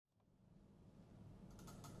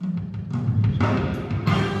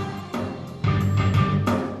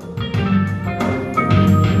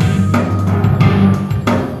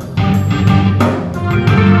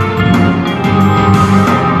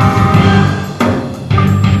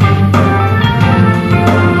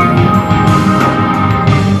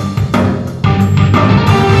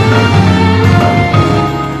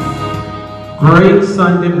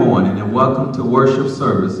Sunday morning and welcome to worship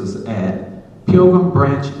services at Pilgrim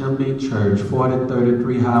Branch MB Church,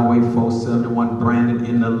 4033 Highway 471, Brandon,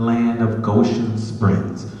 in the land of Goshen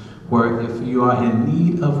Springs, where if you are in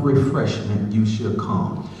need of refreshment, you should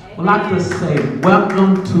come. I'd like to say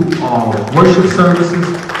welcome to our worship services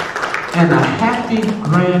and a happy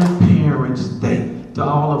Grandparents' Day to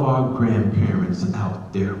all of our grandparents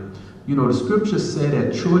out there. You know, the scriptures say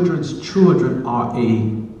that children's children are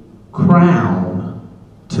a crown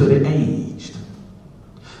to the aged.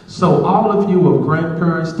 So all of you of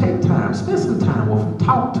grandparents, take time, spend some time with them,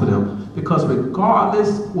 talk to them, because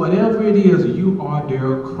regardless, whatever it is, you are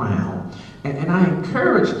their crown. And I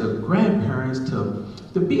encourage the grandparents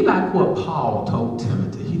to be like what Paul told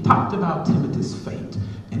Timothy. He talked about Timothy's fate,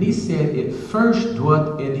 and he said it first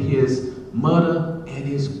dwelt in his mother and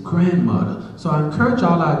his grandmother. So I encourage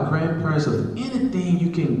all our grandparents, of anything you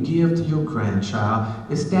can give to your grandchild,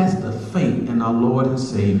 that's the faith in our Lord and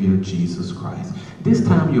Savior, Jesus Christ. This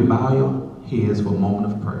time you bow your heads for a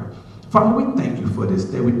moment of prayer. Father, we thank you for this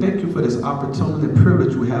day. We thank you for this opportunity and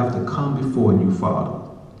privilege we have to come before you, Father.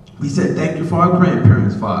 We said thank you for our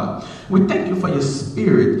grandparents, Father. We thank you for your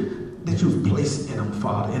spirit that you've placed in them,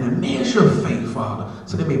 Father, and a measure of faith, Father,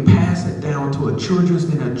 so they may pass it down to our children's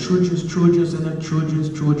and our children's children's and our children's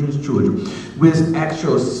children's children. We ask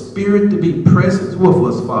your spirit to be present with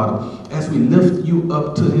us, Father, as we lift you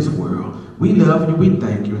up to this world. We love you. We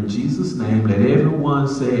thank you. In Jesus' name, let everyone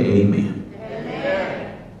say amen.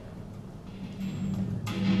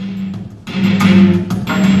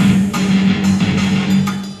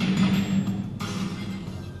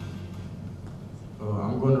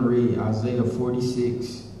 Isaiah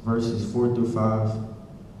 46, verses 4 through 5.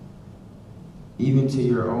 Even to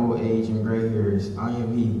your old age and gray hairs, I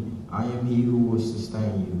am he who will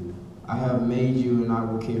sustain you. I have made you and I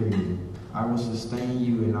will carry you. I will sustain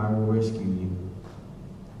you and I will rescue you.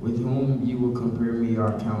 With whom you will compare me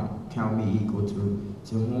or count me equal to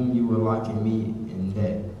whom you will liken me in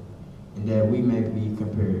that we may be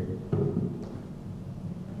compared.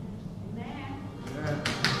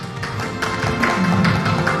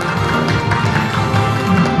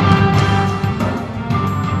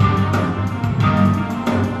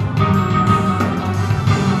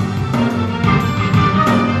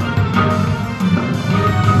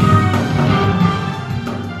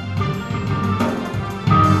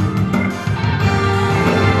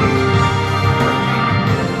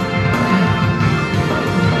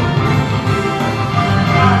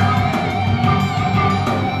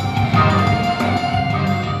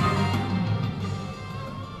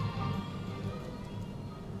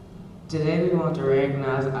 Today we want to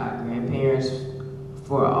recognize our grandparents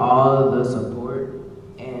for all of the support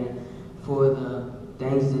and for the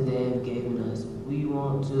things that they have given us. We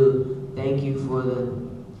want to thank you for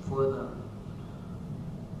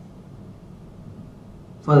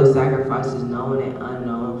the sacrifices known and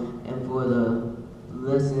unknown, and for the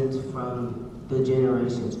lessons from the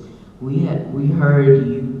generations. We heard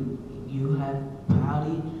you have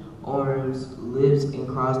pouty arms, lips and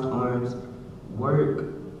crossed arms, work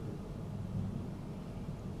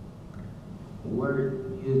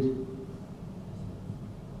youth.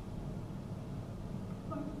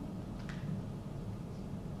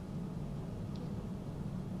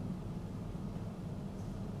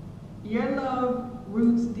 Your love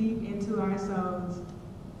roots deep into our souls,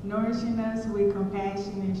 nourishing us with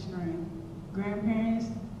compassion and strength. Grandparents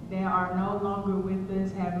that are no longer with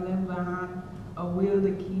us have left behind a will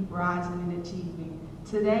to keep rising and achieving.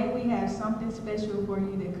 Today we have something special for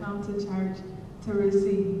you to come to church to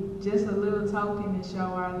receive, just a little token to show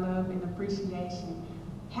our love and appreciation.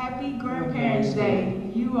 Happy Grandparents' Day.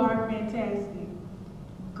 You are fantastic.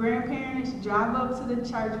 Grandparents, drive up to the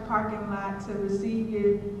church parking lot to receive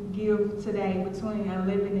your gift today between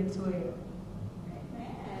 11 and 12.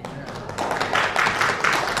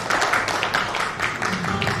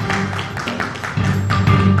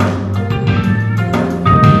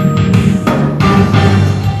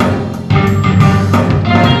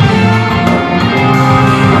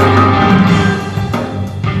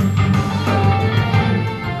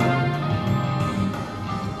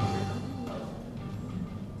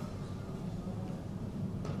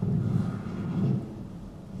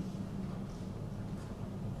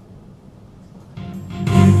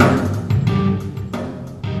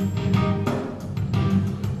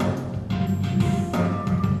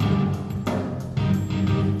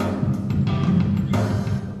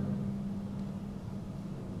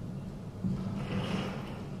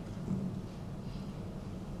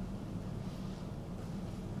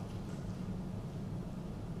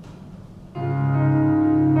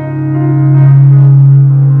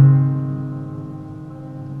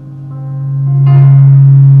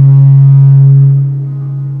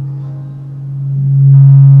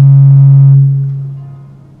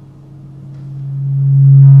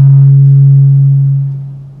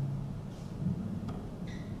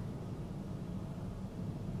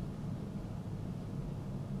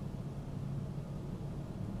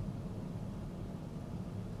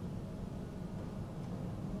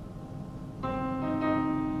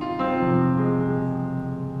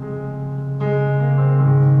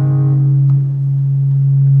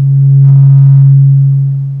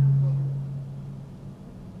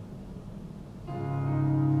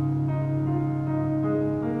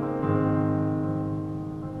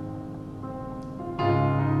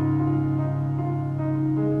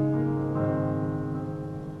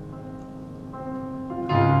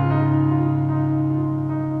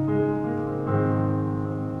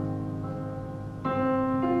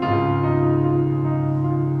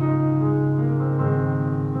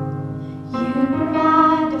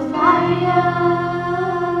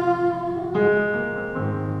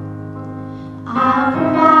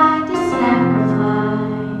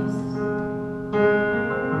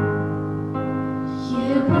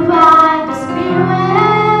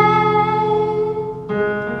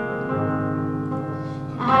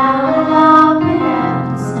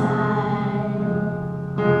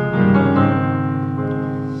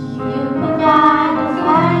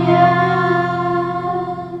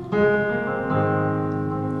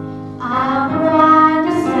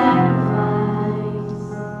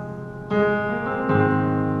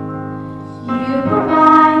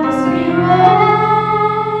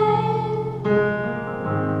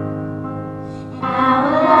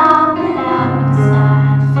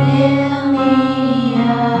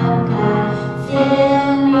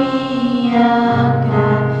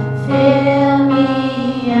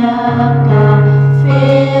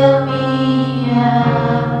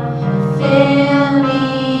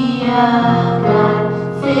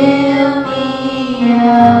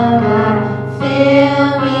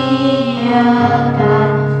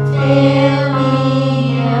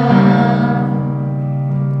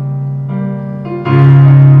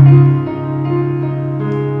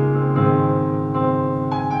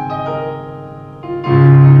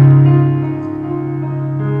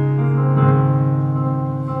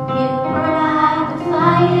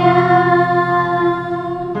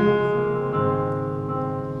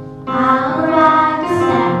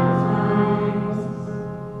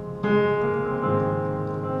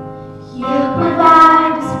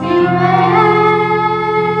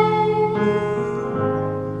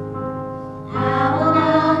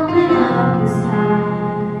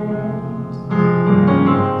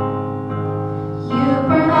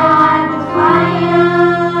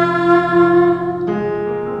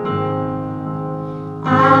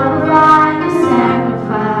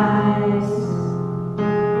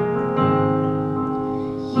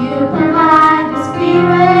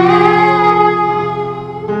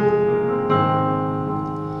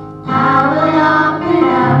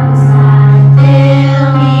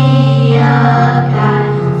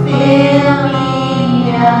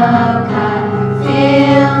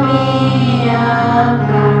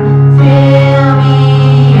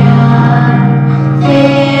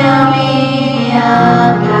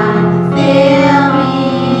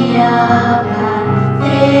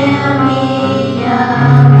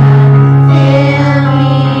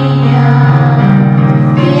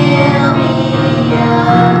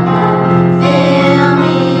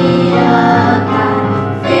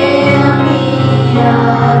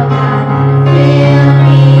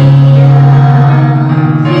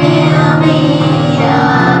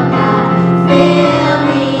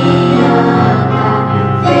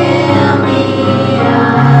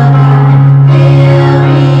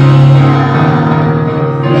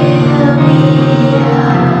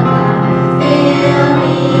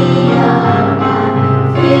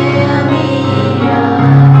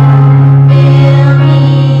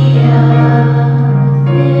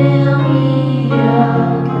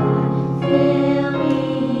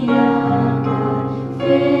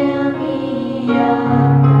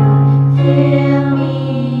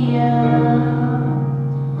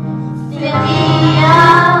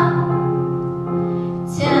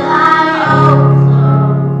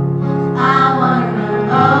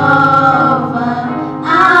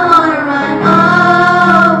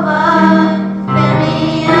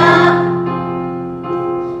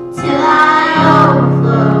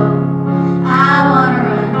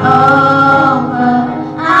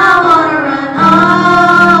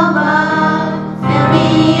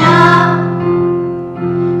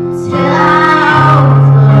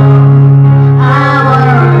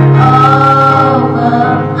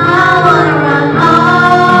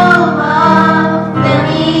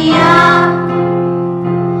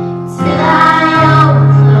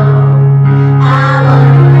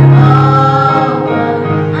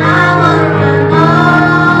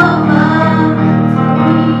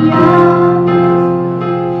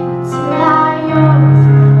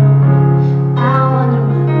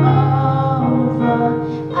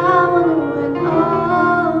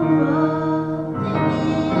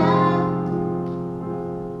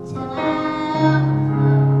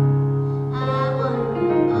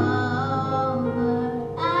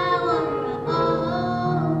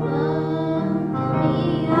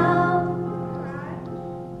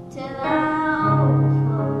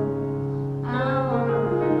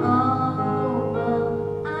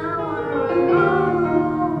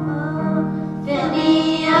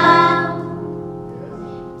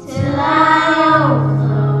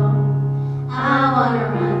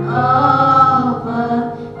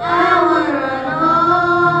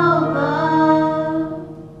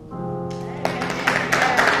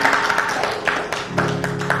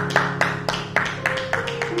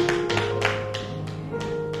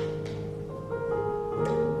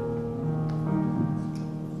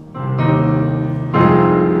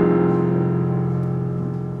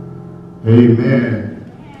 Amen.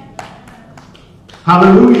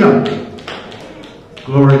 Hallelujah.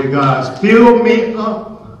 Glory to God. Fill me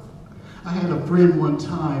up. I had a friend one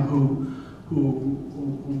time who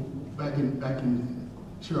back in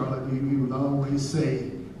Charlotte, he would always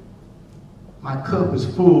say, my cup is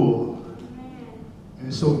full. And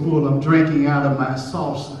it's so full I'm drinking out of my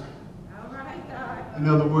saucer. In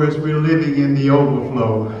other words, we're living in the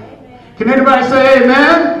overflow. Can anybody say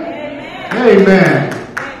amen? Amen.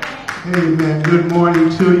 Amen. Good morning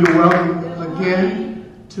to you. Welcome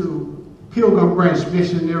again to Pilgrim Branch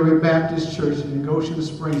Missionary Baptist Church in Goshen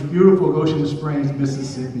Springs, beautiful Goshen Springs,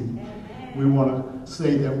 Mississippi. We want to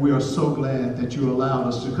say that we are so glad that you allowed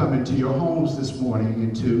us to come into your homes this morning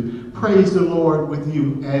and to praise the Lord with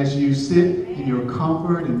you as you sit in your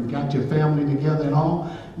comfort and got your family together and all.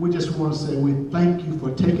 We just want to say we thank you for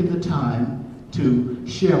taking the time to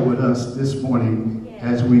share with us this morning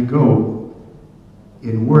as we go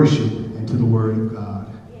in worship into the Word of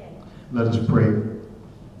God. Let us pray.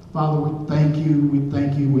 Father, we thank you, we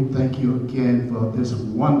thank you, we thank you again for this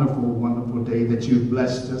wonderful, wonderful day that you've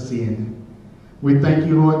blessed us in. We thank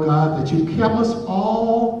you, Lord God, that you kept us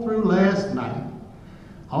all through last night,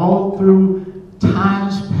 all through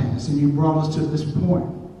times past, and you brought us to this point.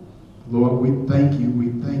 Lord, we thank you, we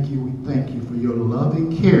thank you, we thank you for your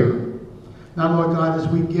loving care. Now, Lord God, as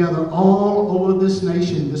we gather all over this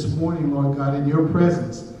nation this morning, Lord God, in your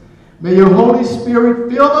presence, may your Holy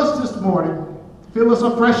Spirit fill us this morning, fill us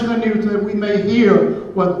afresh and anew, so that we may hear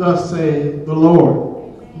what thus saith the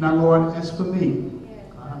Lord. Now, Lord, as for me,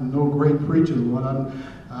 I'm no great preacher, Lord.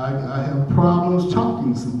 I have problems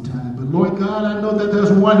talking sometimes. But, Lord God, I know that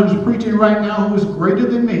there's one who's preaching right now who is greater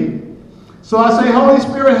than me. So I say, Holy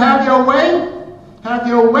Spirit, have your way. Have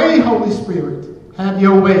your way, Holy Spirit. Have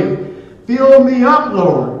your way. Fill me up,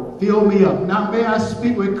 Lord. Fill me up. Now may I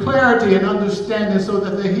speak with clarity and understanding so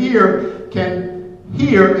that the hearer can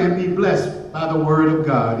hear and be blessed by the word of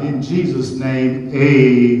God. In Jesus' name,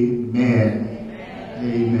 amen.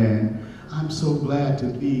 Amen. I'm so glad to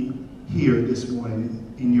be here this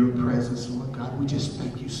morning in your presence, Lord God. We just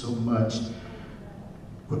thank you so much.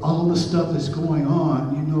 With all the stuff that's going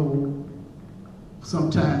on, you know,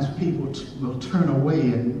 sometimes people will turn away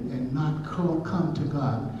and not come to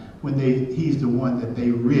God when he's the one that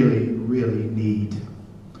they really, really need.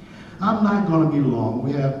 I'm not going to be long.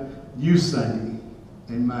 We have Youth Sunday,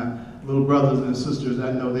 and my little brothers and sisters,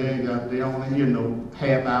 I know they don't want to hear no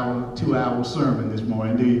half-hour, 2-hour sermon this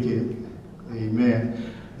morning, do you, kid?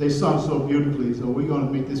 Amen. They sung so beautifully, so we're going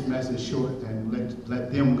to make this message short and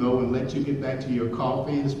let them go and let you get back to your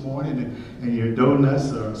coffee this morning and your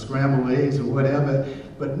donuts or scrambled eggs or whatever.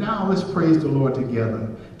 But now let's praise the Lord together.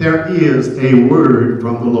 There is a word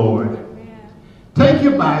from the Lord. Take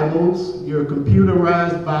your Bibles, your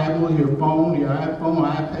computerized Bible, your phone, your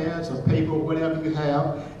iPhone, iPads, or paper, whatever you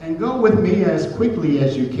have, and go with me as quickly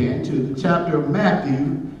as you can to the chapter of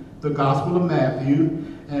Matthew, the Gospel of Matthew,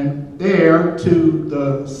 and there to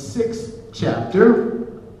the 6th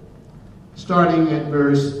chapter, starting at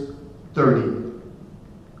verse 30.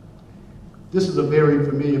 This is a very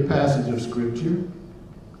familiar passage of Scripture.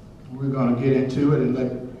 We're going to get into it and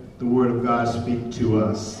let the Word of God speak to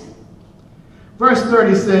us. Verse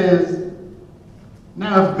 30 says,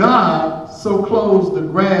 now if God so clothes the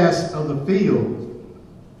grass of the field,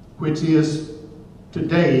 which is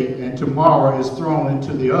today and tomorrow is thrown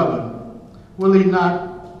into the oven, will he not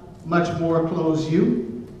much more clothe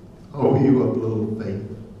you? Oh, you of little faith.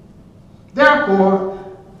 Therefore,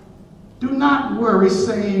 do not worry,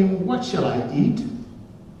 saying, what shall I eat?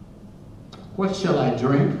 What shall I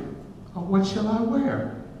drink? Or what shall I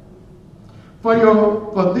wear?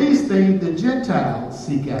 For these things the Gentiles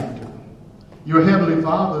seek after. Your heavenly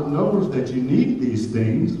Father knows that you need these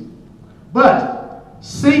things. But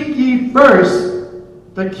seek ye first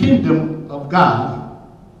the kingdom of God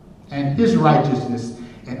and his righteousness,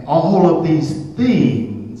 and all of these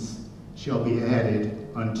things shall be added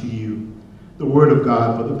unto you. The word of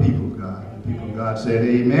God for the people of God. The people of God said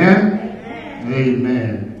amen. Amen.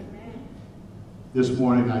 Amen. This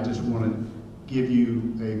morning I just want to give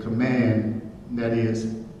you a command, that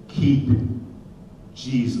is, keep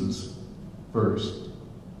Jesus first.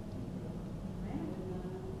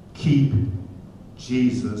 Keep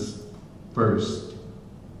Jesus first.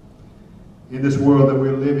 In this world that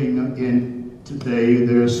we're living in today,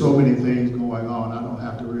 there are so many things going on. I don't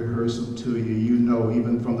have to rehearse them to you. You know,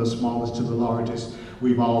 even from the smallest to the largest,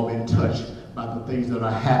 we've all been touched by the things that are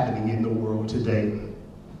happening in the world today.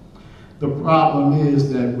 The problem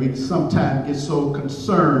is that we sometimes get so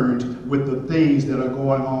concerned with the things that are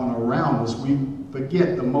going on around us, we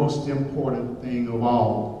forget the most important thing of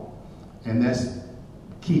all, and that's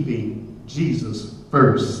keeping Jesus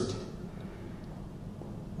first.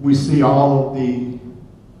 We see all of the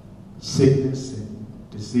sickness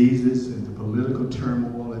and diseases and the political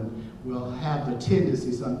turmoil, and we'll have the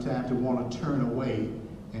tendency sometimes to want to turn away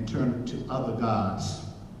and turn to other gods.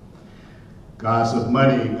 Gods of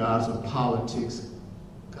money, gods of politics,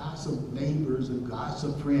 gods of neighbors, and gods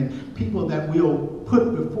of friends. People that we'll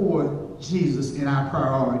put before Jesus in our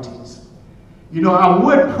priorities. You know, I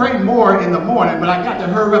would pray more in the morning, but I got to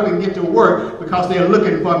hurry up and get to work because they're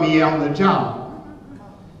looking for me on the job.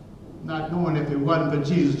 Not knowing if it wasn't for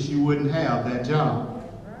Jesus, you wouldn't have that job.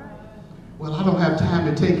 Well, I don't have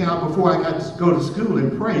time to take out before I got to go to school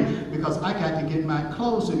and pray because I got to get my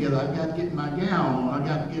clothes together. I got to get my gown on. I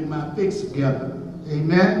got to get my fix together.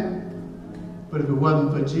 Amen? But if it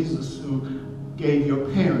wasn't for Jesus who gave your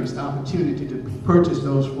parents the opportunity to purchase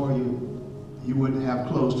those for you, you wouldn't have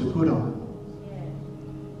clothes to put on.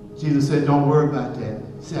 Jesus said, don't worry about that.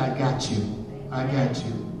 He said, I got you. I got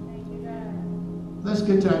you. Let's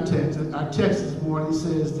get to our text. Our text this morning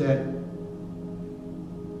says that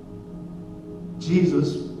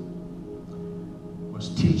Jesus was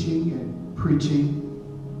teaching and preaching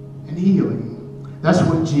and healing. That's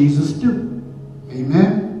what Jesus do.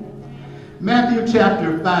 Amen? Matthew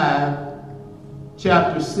chapter 5,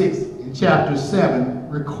 chapter 6, and chapter 7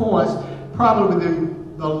 records probably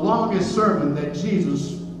the longest sermon that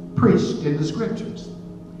Jesus preached in the scriptures.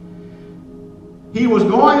 He was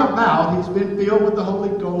going about, he's been filled with the Holy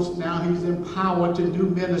Ghost, now he's empowered to do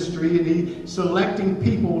ministry, and he's selecting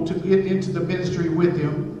people to get into the ministry with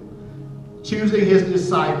him, choosing his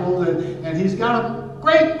disciples, and he's got a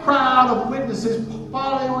great crowd of witnesses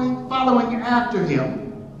following after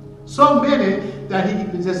him. So many that he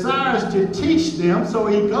desires to teach them, so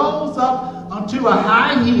he goes up onto a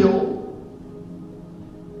high hill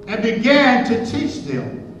and began to teach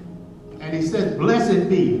them. And he said, blessed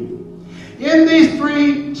be. In these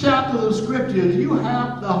 3 chapters of scriptures, you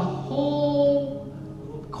have the whole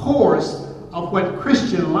course of what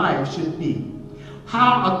Christian life should be.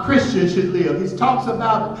 How a Christian should live. He talks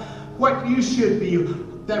about what you should be,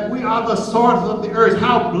 that we are the salt of the earth,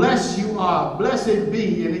 how blessed you are, blessed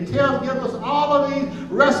be. And he gives us all of these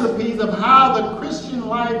recipes of how the Christian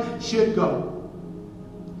life should go.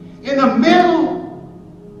 In the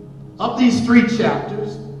middle of these 3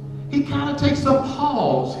 chapters, he kind of takes a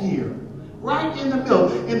pause here. Right in the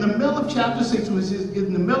middle of chapter 6, which is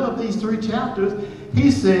in the middle of these 3 chapters, he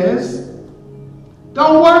says,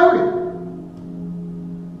 don't worry.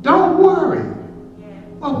 Don't worry.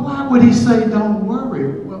 Well, why would he say don't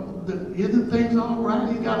worry? Well, isn't things all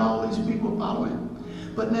right? He's got all these people following.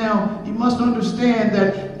 But now, you must understand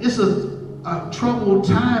that it's a troubled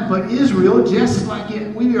time for Israel, just like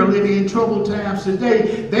we are living in troubled times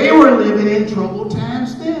today. They were living in troubled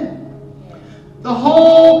times then. The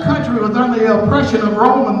whole country was under the oppression of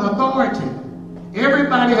Roman authority.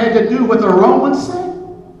 Everybody had to do what the Romans said.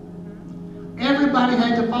 Everybody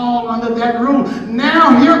had to fall under that rule.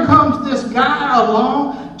 Now here comes this guy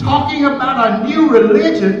along talking about a new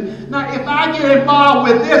religion. Now if I get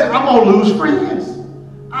involved with this, I'm going to lose friends.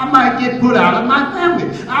 I might get put out of my family.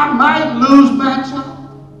 I might lose my job.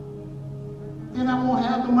 Then I won't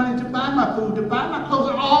have the money to buy my food, to buy my clothes,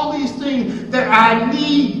 and all these things that I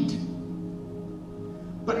need.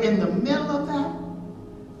 But in the middle of that,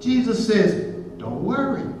 Jesus says, don't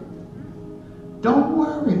worry. Don't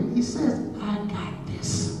worry. He says, I got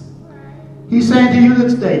this. He's saying to you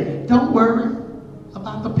this day, don't worry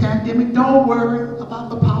about the pandemic. Don't worry about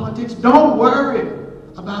the politics. Don't worry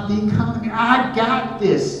about the economy. I got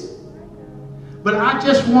this. But I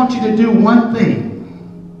just want you to do one thing.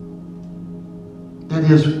 That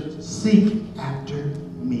is, seek after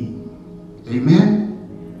me. Amen?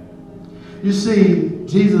 You see,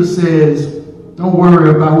 Jesus says, don't worry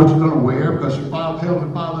about what you're going to wear because your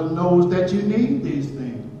Heavenly Father knows that you need these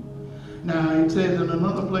things. Now, he says in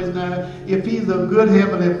another place, now, if he's a good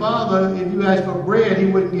Heavenly Father, if you ask for bread, he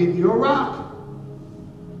wouldn't give you a rock.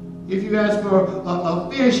 If you ask for a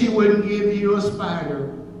fish, he wouldn't give you a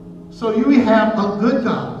spider. So you have a good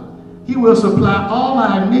God. He will supply all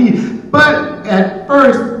our needs. But at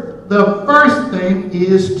first, the first thing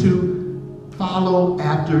is to follow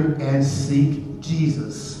after and seek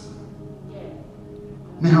Jesus.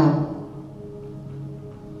 Now,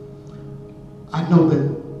 I know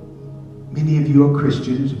that many of you are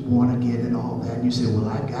Christians, born again and all that, and you say, well,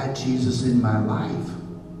 I got Jesus in my life.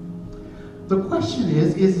 The question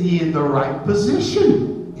is he in the right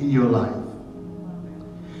position in your life?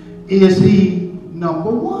 Is he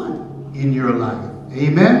number one in your life?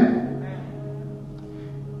 Amen?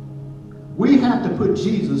 We have to put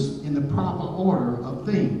Jesus in the proper order of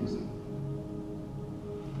things.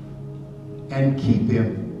 and keep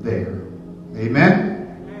him there.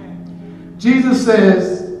 Amen? Jesus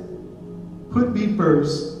says, put me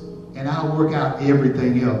first and I'll work out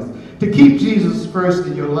everything else. To keep Jesus first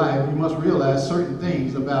in your life, you must realize certain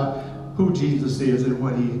things about who Jesus is and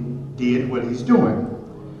what he did, what he's doing.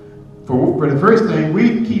 For the first thing,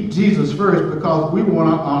 we keep Jesus first because we want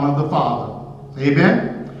to honor the Father.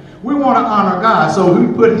 Amen? We want to honor God, so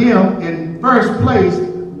we put him in first place.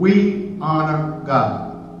 We honor God.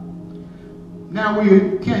 Now,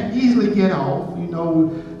 we can't easily get off. You know,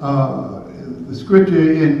 the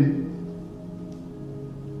scripture in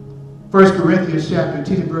 1 Corinthians chapter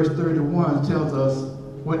 10, verse 31 tells us,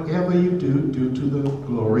 whatever you do, do to the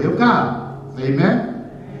glory of God. Amen?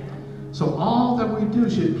 So all that we do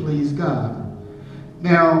should please God.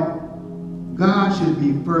 Now, God should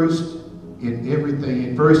be first in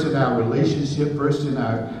everything, first in our relationship, first in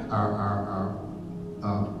our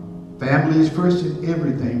families, first in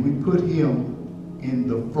everything. We put him in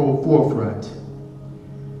the forefront.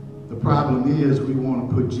 The problem is we want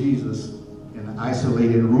to put Jesus in an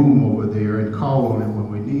isolated room over there and call on him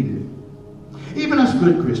when we need it. Even us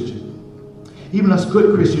good Christians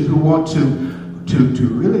who want to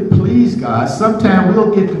really please God, sometimes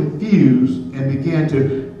we'll get confused and begin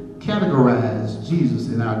to categorize Jesus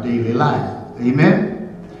in our daily life. Amen?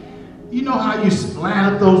 You know how you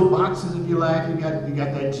line up those boxes of your life? You got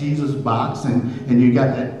that Jesus box, and you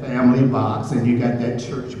got that family box, and you got that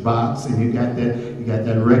church box, and you got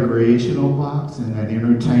that recreational box, and that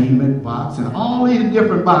entertainment box, and all these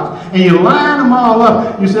different boxes. And you line them all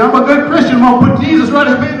up. You say, I'm a good Christian, I'm going to put Jesus right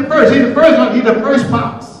up in the first. He's the first one, he's the first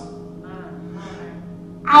box.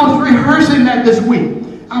 I was rehearsing that this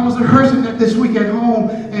week at home,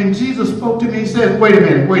 and Jesus spoke to me and said, wait a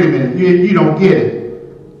minute, you don't get it.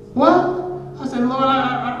 What? I said, Lord,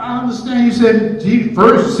 I understand. You said,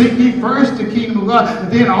 first, seek ye first the kingdom of God,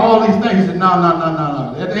 and then all these things. He said, no,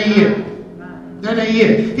 that ain't it. That ain't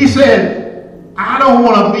it. He said, I don't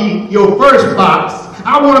want to be your first box.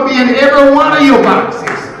 I want to be in every one of your boxes.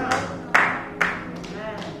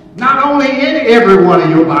 Not only in every one of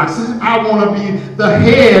your boxes, I want to be the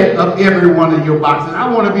head of every one of your boxes.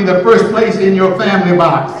 I want to be the first place in your family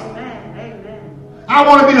box. Amen. I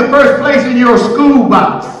want to be the first place in your school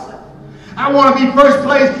box. I want to be first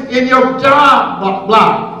place in your job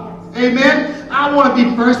block. Amen. I want to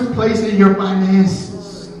be first place in your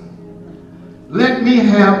finances. Let me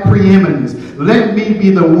have preeminence. Let me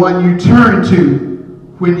be the one you turn to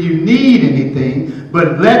when you need anything,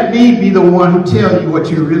 but let me be the one who tell you what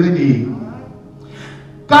you really need.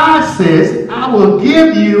 God says, I will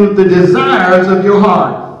give you the desires of your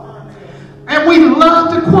heart. And we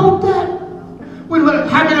love to quote that.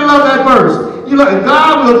 How many love that verse?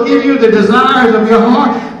 God will give you the desires of your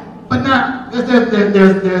heart. But now, there's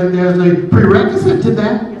a prerequisite to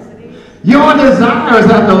that. Your desires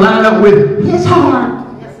have to line up with his heart.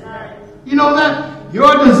 You know that?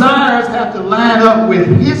 Your desires have to line up with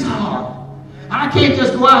his heart. I can't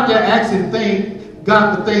just go out there asking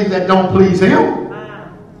God for things that don't please him.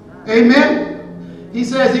 Amen? He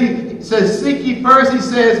says, seek ye first. He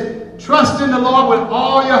says, trust in the Lord with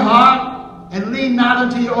all your heart and lean not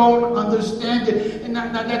unto your own understanding. And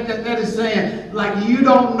that is saying, like you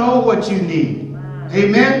don't know what you need.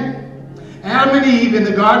 Amen? Adam and Eve in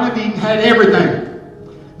the Garden of Eden had everything.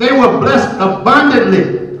 They were blessed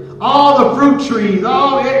abundantly. All the fruit trees,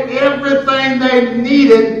 everything they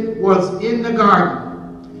needed was in the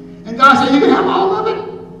garden. And God said, you can have all of it.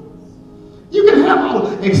 You can have all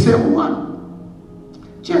of it, except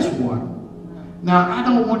one. Just one. Now, I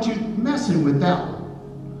don't want you messing with that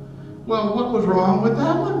one. Well, what was wrong with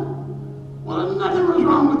that one? Well, nothing was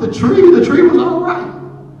wrong with the tree. The tree was all right.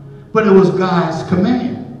 But it was God's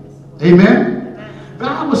command. Amen? But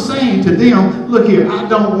I was saying to them, look here, I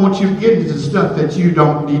don't want you getting into stuff that you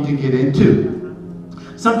don't need to get into.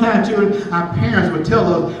 Sometimes our parents would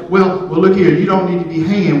tell us, well, look here, you don't need to be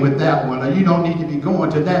hanging with that one, or you don't need to be going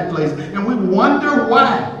to that place. And we wonder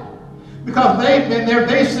why. Because they've been there,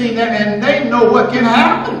 they've seen that, and they know what can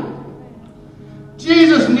happen.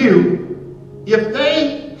 Jesus knew if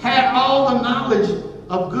they had all the knowledge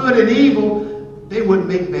of good and evil, they wouldn't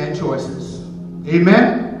make bad choices.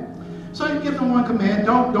 Amen? So you give them one command,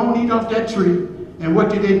 don't eat off that tree. And what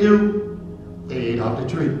did they do? They ate off the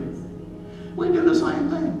tree. We do the same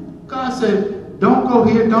thing. God said, don't go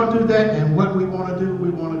here, don't do that. And what we want to do, we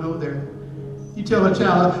want to go there. You tell a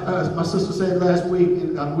child, as my sister said last week,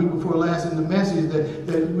 a week before last in the message,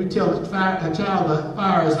 that we tell a child the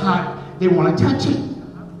fire is hot, they want to touch it.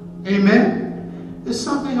 Amen? There's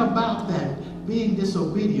something about that, being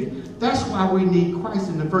disobedient. That's why we need Christ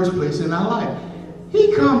in the first place in our life.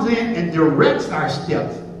 He comes in and directs our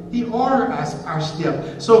steps. He orders our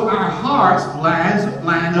steps. So our hearts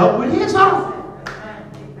line up with his heart.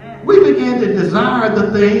 We begin to desire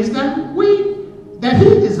the things that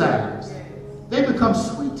he desires. They become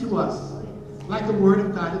sweet to us. Like the word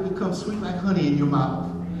of God, it becomes sweet like honey in your mouth.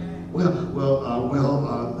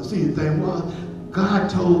 See, the thing was, God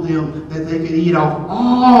told them that they could eat off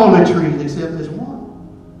all the trees except this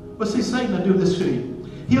one. But see, Satan will do this to you.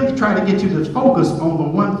 He'll try to get you to focus on the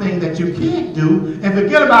one thing that you can't do and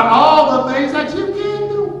forget about all the things that you can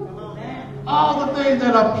do. All the things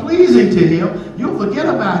that are pleasing to him, you'll forget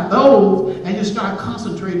about those and you start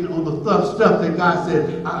concentrating on the stuff that God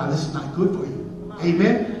said, this is not good for you.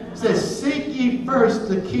 Amen? It says, seek ye first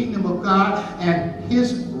the kingdom of God and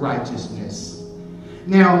his righteousness.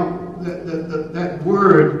 Now, that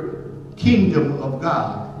word, kingdom of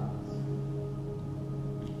God,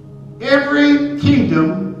 every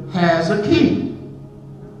kingdom has a king.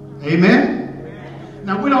 Amen?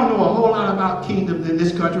 Now, we don't know a whole lot about kingdoms in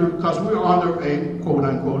this country because we're under a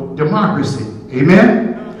quote-unquote democracy.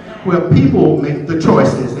 Amen? Where people make the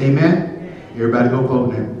choices. Amen? Everybody go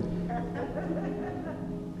vote now.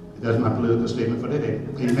 That's my political statement for today.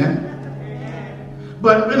 Amen?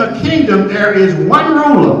 But in a kingdom, there is one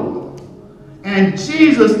ruler. And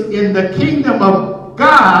Jesus in the kingdom of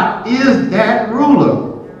God is that ruler.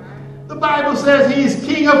 The Bible says he's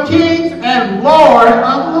King of kings and Lord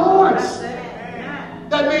of lords.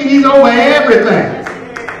 That means he's over everything.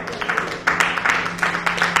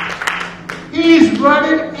 He's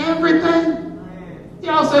running everything. He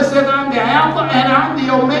also says, I'm the Alpha and I'm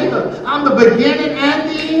the Omega. I'm the beginning and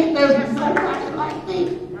the end. There's nobody like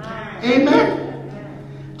me. Amen.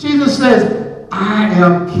 Jesus says, I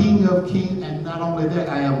am King of kings, and not only that,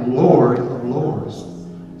 I am Lord of lords.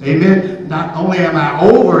 Amen. Not only am I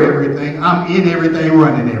over everything, I'm in everything,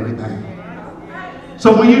 running everything.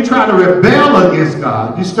 So when you try to rebel against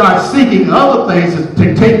God, you start seeking other things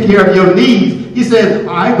to take care of your needs. He says,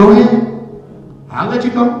 all right, go ahead. I'll let you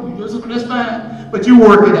go. That's fine. But you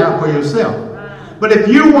work it out for yourself. But if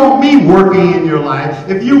you want me working in your life,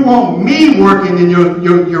 if you want me working in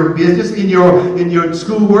your business, in your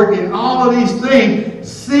schoolwork, in all of these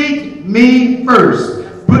things, seek me first.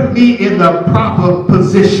 Put me in the proper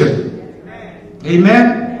position.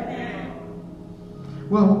 Amen?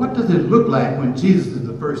 Well, what does it look like when Jesus is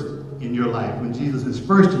the first in your life? When Jesus is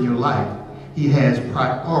first in your life, he has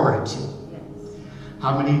priority.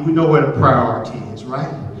 How many, we know what a priority is,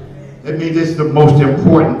 right? That means it's the most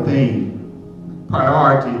important thing.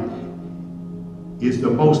 Priority is the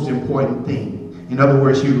most important thing. In other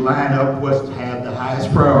words, you line up what's have the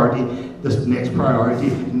highest priority, the next priority,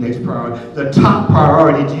 the next priority. The top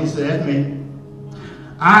priority, Jesus said to me,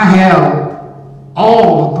 I have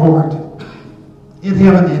all authority in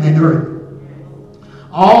heaven and in earth.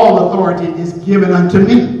 All authority is given unto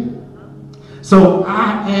me. So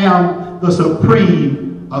I am the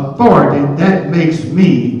supreme authority. That makes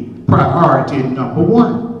me priority number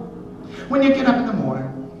one. When you get up in the morning,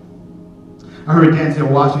 I heard Denzel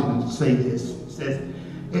Washington say this. He says,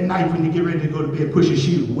 at night when you get ready to go to bed, push your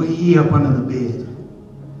shoes way up under the bed.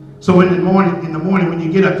 So in the morning when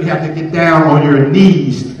you get up, you have to get down on your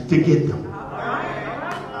knees to get them.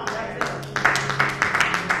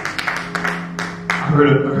 I heard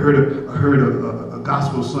a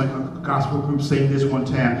gospel group sing this one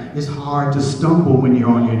time. It's hard to stumble when you're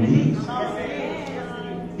on your knees.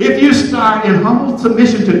 If you start in humble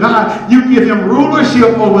submission to God, you give him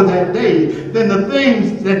rulership over that day, then the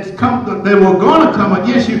things that were going to come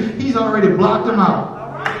against you, he's already blocked them out.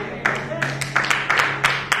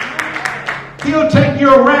 He'll take you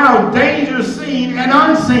around danger seen and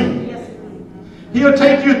unseen. He'll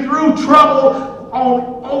take you through trouble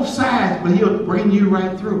on both sides, but he'll bring you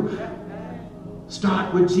right through.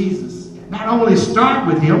 Start with Jesus. Not only start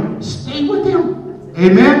with him, stay with him.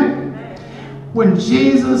 Amen? When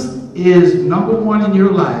Jesus is number one in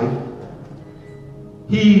your life,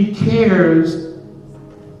 he cares.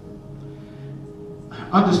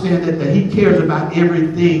 Understand that he cares about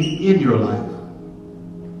everything in your life.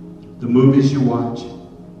 The movies you watch,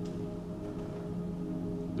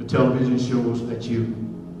 the television shows that you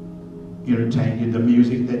entertain, the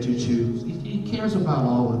music that you choose. He cares about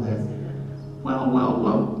all of that.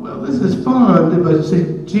 Well, this is fun, but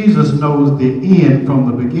see, Jesus knows the end from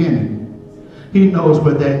the beginning. He knows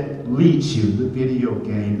where that leads you, the video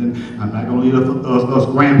games. And I'm not going to leave us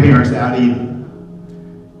grandparents out either.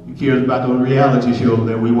 He cares about those reality shows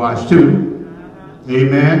that we watch too.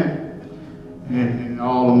 Amen? And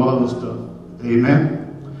all the other stuff. Amen?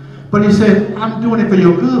 But he said, I'm doing it for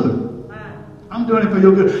your good. I'm doing it for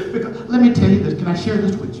your good. Because, let me tell you this. Can I share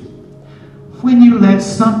this with you? When you let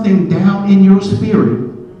something down in your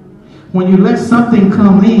spirit, When you let something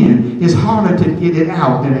come in, it's harder to get it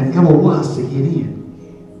out than it ever was to get in.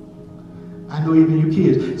 I know even you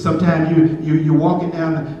kids, sometimes you're walking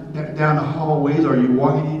down the hallways, or you're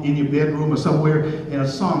walking in your bedroom or somewhere, and a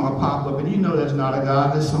song will pop up, and you know that's not a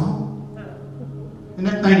godly song. And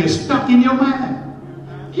that thing is stuck in your mind.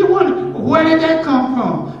 You wonder, where did that come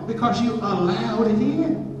from? Because you allowed it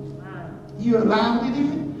in. You allowed it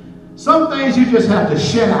in. Some things you just have to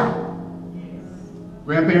shut out.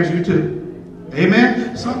 Grandparents, you too.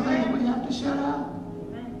 Amen? Some things we have to shut out.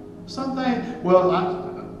 Some things,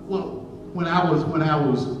 when I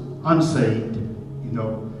was unsaved, you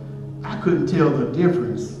know, I couldn't tell the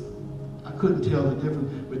difference. I couldn't tell the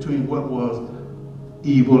difference between what was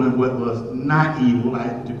evil and what was not evil. I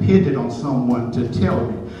depended on someone to tell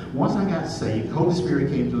me. Once I got saved, the Holy Spirit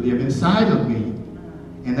came to live inside of me.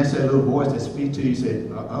 And that's that little voice that speaks to you, said,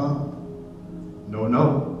 no,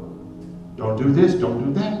 don't do this, don't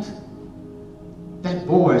do that. That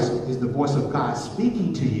voice is the voice of God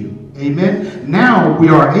speaking to you. Amen. Now we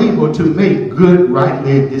are able to make good,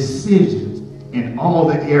 right-led decisions in all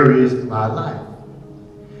the areas of our life.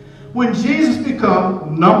 When Jesus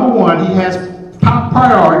becomes number one, he has top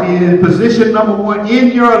priority in position number one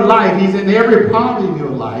in your life. He's in every part of your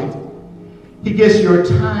life. He gets your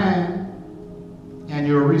time and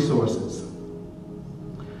your resources.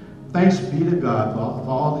 Thanks be to God for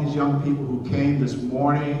all these young people who came this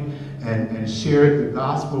morning and shared the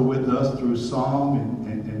gospel with us through song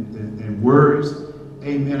and words.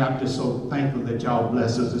 Amen. I'm just so thankful that y'all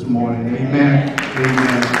blessed us this morning. Amen.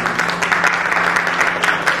 Amen.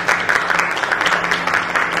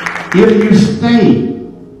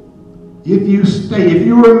 If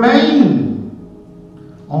you remain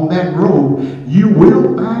on that road, you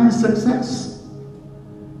will find success.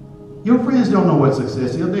 Your friends don't know what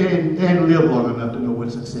success is. They haven't lived long enough to know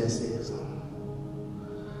what success is.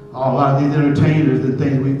 A lot of these entertainers and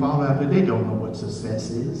things we follow after, they don't know what success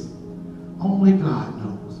is. Only God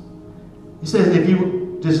knows. He says if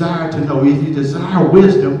you desire to know, if you desire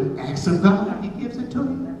wisdom, ask of God. He gives it to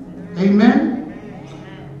you. Amen.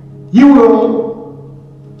 You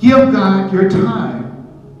will give God your time.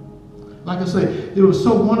 Like I say, it was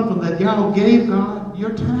so wonderful that y'all gave God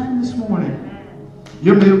your time this morning.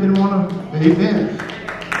 You may have been one of them. Amen.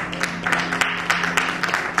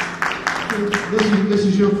 This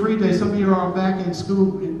is your free day. Some of you are back in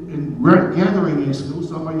school, gathering in school.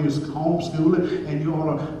 Some of you is homeschooling, and you're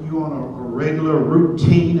on a regular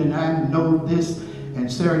routine. And I know this. And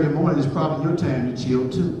Saturday morning is probably your time to chill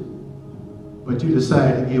too. But you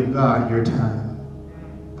decide to give God your time.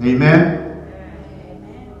 Amen.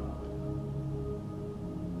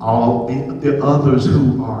 All the others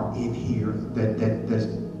who are in here that's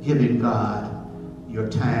giving God your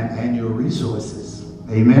time and your resources.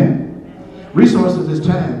 Amen. Resources is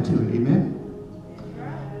time too. Amen.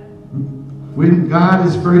 When God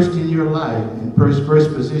is first in your life, in first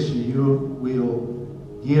position, you will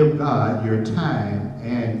give God your time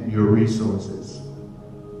and your resources.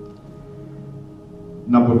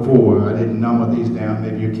 Number 4, I didn't number these down.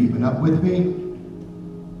 Maybe you're keeping up with me.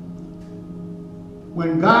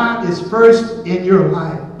 When God is first in your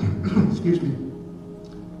life, excuse me.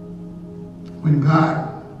 When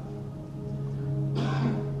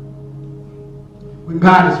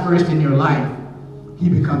God is first in your life, he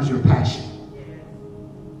becomes your passion.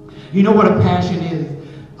 You know what a passion is?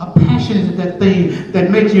 A passion is that thing that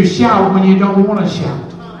makes you shout when you don't want to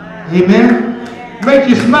shout. Amen? Make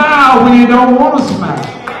you smile when you don't want to smile.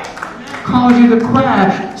 Cause you to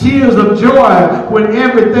cry tears of joy when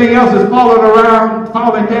everything else is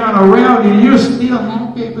falling down around you. You're still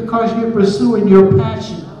happy because you're pursuing your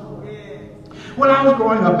passion. When I was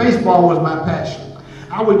growing up, baseball was my passion.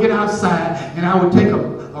 I would get outside and I would take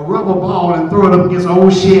a rubber ball and throw it up against an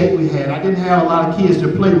old shed we had. I didn't have a lot of kids to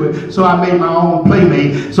play with, so I made my own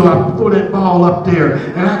playmate. So I threw that ball up there,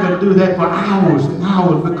 and I could do that for hours and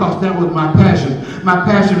hours because that was my passion. My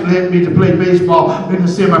passion led me to play baseball in the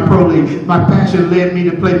semi-pro league. My passion led me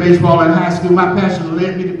to play baseball in high school. My passion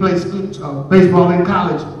led me to play baseball in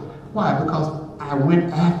college. Why? Because I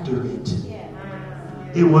went after it.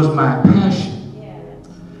 It was my passion.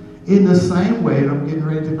 In the same way, and I'm getting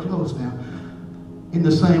ready to close now, in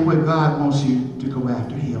the same way God wants you to go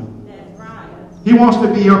after him. He wants to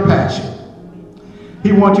be your passion.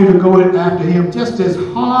 He wants you to go after him just as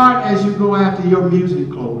hard as you go after your music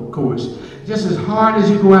course, just as hard as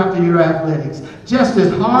you go after your athletics, just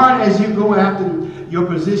as hard as you go after your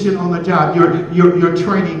position on the job, your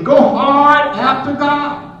training. Go hard after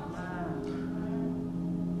God.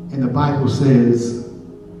 And the Bible says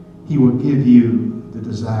he will give you the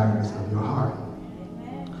desires of your heart.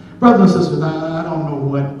 Brothers and sisters, I don't know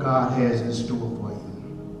what God has in store for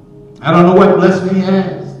you. I don't know what blessing he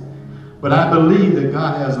has, but I believe that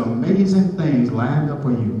God has amazing things lined up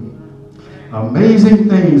for you. Amazing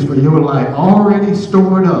things for your life already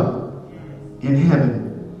stored up in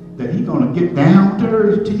heaven that he's going to get down to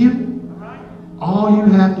earth to you. All you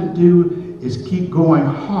have to do is keep going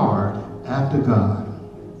hard after God.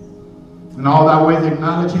 In all thy ways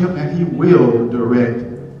acknowledge him, and he will direct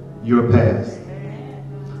your path.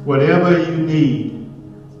 Whatever you need,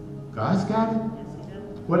 God's got it.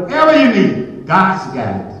 Whatever you need, God's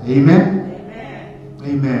got it. Amen? Amen.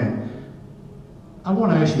 Amen. I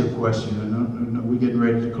want to ask you a question, and we're getting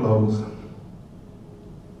ready to close.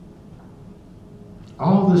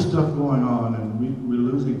 All this stuff going on, and we're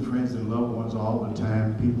losing friends and loved ones all the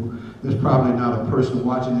time. People, there's probably not a person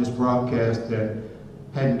watching this broadcast that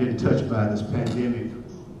hadn't been touched by this pandemic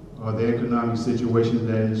or the economic situation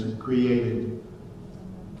that has created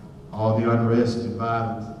all the unrest and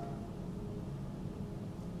violence.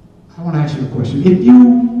 I want to ask you a question. If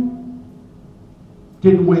you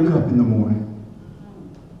didn't wake up in the morning,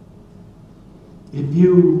 if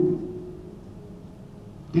you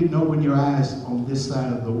didn't open your eyes on this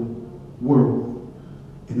side of the world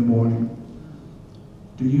in the morning,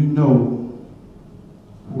 do you know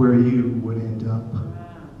where you would end up?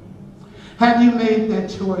 Have you made that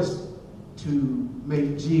choice to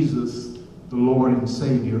make Jesus the Lord and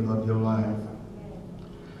Savior of your life?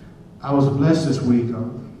 I was blessed this week,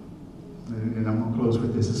 and I'm going to close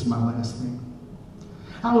with this. This is my last thing.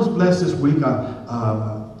 I was blessed this week.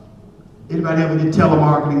 Anybody ever get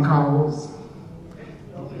telemarketing calls?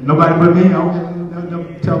 Nobody but me?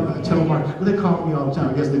 Telemarketing. Well, they call me all the time.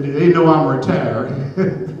 I guess they do. They know I'm retired.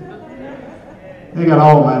 They got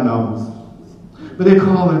all my numbers. But they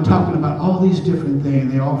call and talking about all these different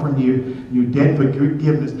things. They're offering you debt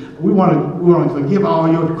forgiveness. We want to forgive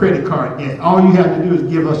all your credit card debt. All you have to do is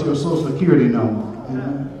give us your Social Security number.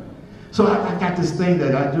 So I got this thing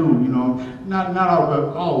that I do, not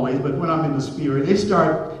always, but when I'm in the spirit,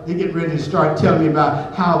 they get ready to start telling me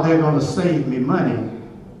about how they're going to save me money,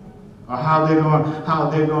 or how they're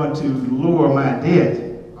going to lower my debt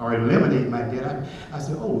or eliminate my debt. I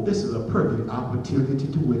said, oh, this is a perfect opportunity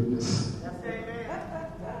to witness.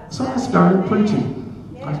 So I started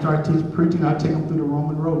preaching. I started preaching. I take them through the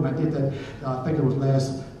Roman road, and I did that. I think it was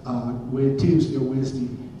last Tuesday or Wednesday.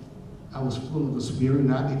 I was full of the Spirit,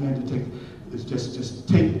 and I began to just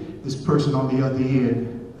take this person on the other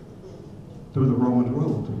end through the Roman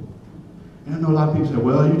road. And I know a lot of people say,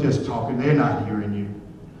 well, you're just talking. They're not hearing you.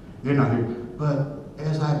 They're not hearing. But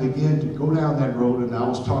as I began to go down that road, and I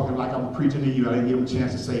was talking like I'm preaching to you, I didn't give them a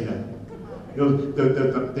chance to say that.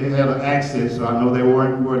 They had an accent, so I know they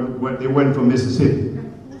weren't from Mississippi.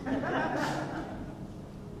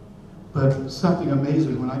 But something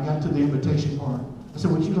amazing, when I got to the invitation part, I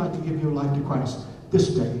said, would you like to give your life to Christ this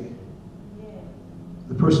day? Yeah.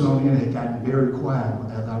 The person on the end had gotten very quiet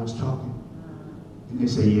as I was talking. And they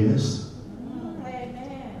say, yes. Amen.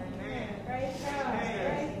 Praise God.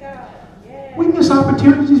 Praise God. Yes. We miss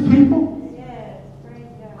opportunities, people. Yes. Praise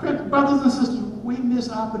God. Brothers and sisters, we miss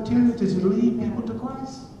opportunities to lead people to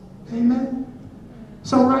Christ. Amen.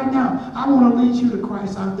 So right now, I want to lead you to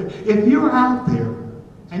Christ out there. If you're out there,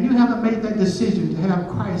 and you haven't made that decision to have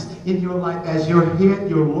Christ in your life as your head,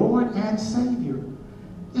 your Lord and Savior,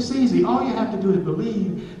 it's easy. All you have to do is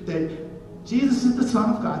believe that Jesus is the Son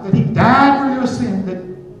of God, that he died for your sin, that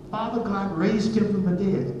Father God raised him from the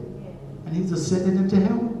dead, and he's ascended into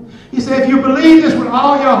heaven. He said, if you believe this with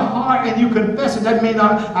all your heart and you confess it, that means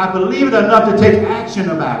I believe it enough to take action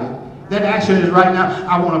about it. That action is right now,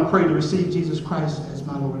 I want to pray to receive Jesus Christ as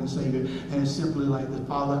my Lord and Savior. And it's simply like this,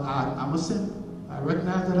 Father, I'm a sinner. I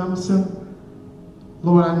recognize that I'm a sinner.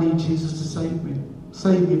 Lord, I need Jesus to save me.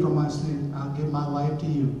 Save me from my sin. I'll give my life to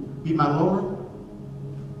you. Be my Lord.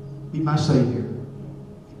 Be my Savior.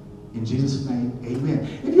 In Jesus' name, amen.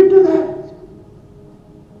 If you do that,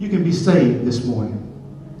 you can be saved this morning.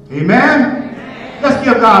 Amen? Amen. Let's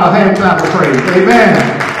give God a hand clap of praise.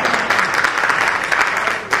 Amen.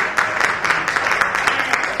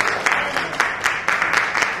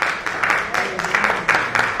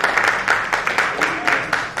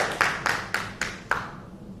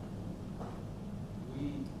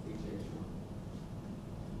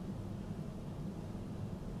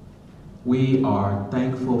 We are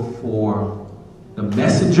thankful for the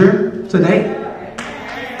messenger today,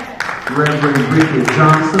 Reverend Ricky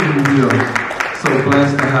Johnson, who we are so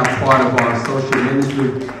blessed to have part of our social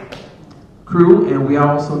ministry crew, and we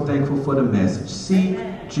are also thankful for the message. Seek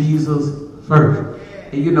Jesus first.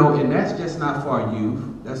 And that's just not for our youth.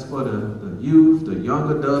 That's for the youth, the young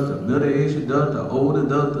adult, the middle-aged adult, the old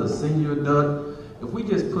adult, the senior adult. if we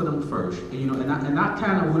just put him first, and I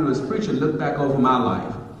kind of, when I was preaching, looked back over my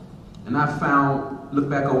life, and looked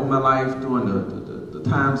back over my life during the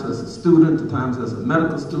times as a student, the times as a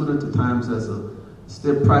medical student, the times as a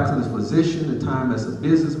still practicing physician, the time as a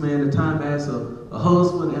businessman, the time as a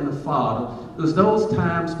husband and a father. It was those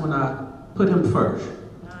times when I put him first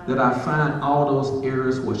that I find all those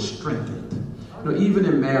areas were strengthened. Even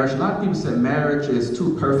in marriage, a lot of people say marriage is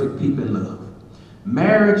two perfect people in love.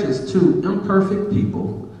 Marriage is two imperfect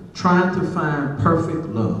people trying to find perfect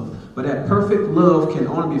love. But that perfect love can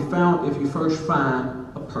only be found if you first find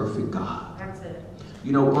a perfect God. That's it.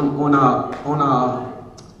 On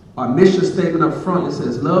our mission statement up front, it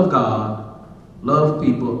says, love God, love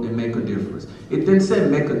people, and make a difference. It didn't say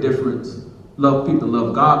make a difference, love people,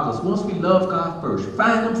 love God, because once we love God first,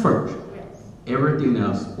 find him first, everything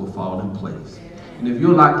else will fall in place. And if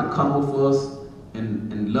you'd like to come with us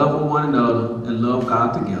and love one another and love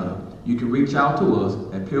God together, you can reach out to us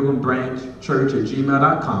at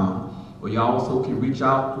pilgrimbranchchurch@gmail.com, or you also can reach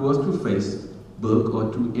out to us through Facebook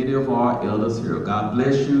or through any of our elders here. God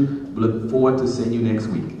bless you. We look forward to seeing you next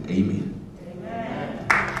week. Amen.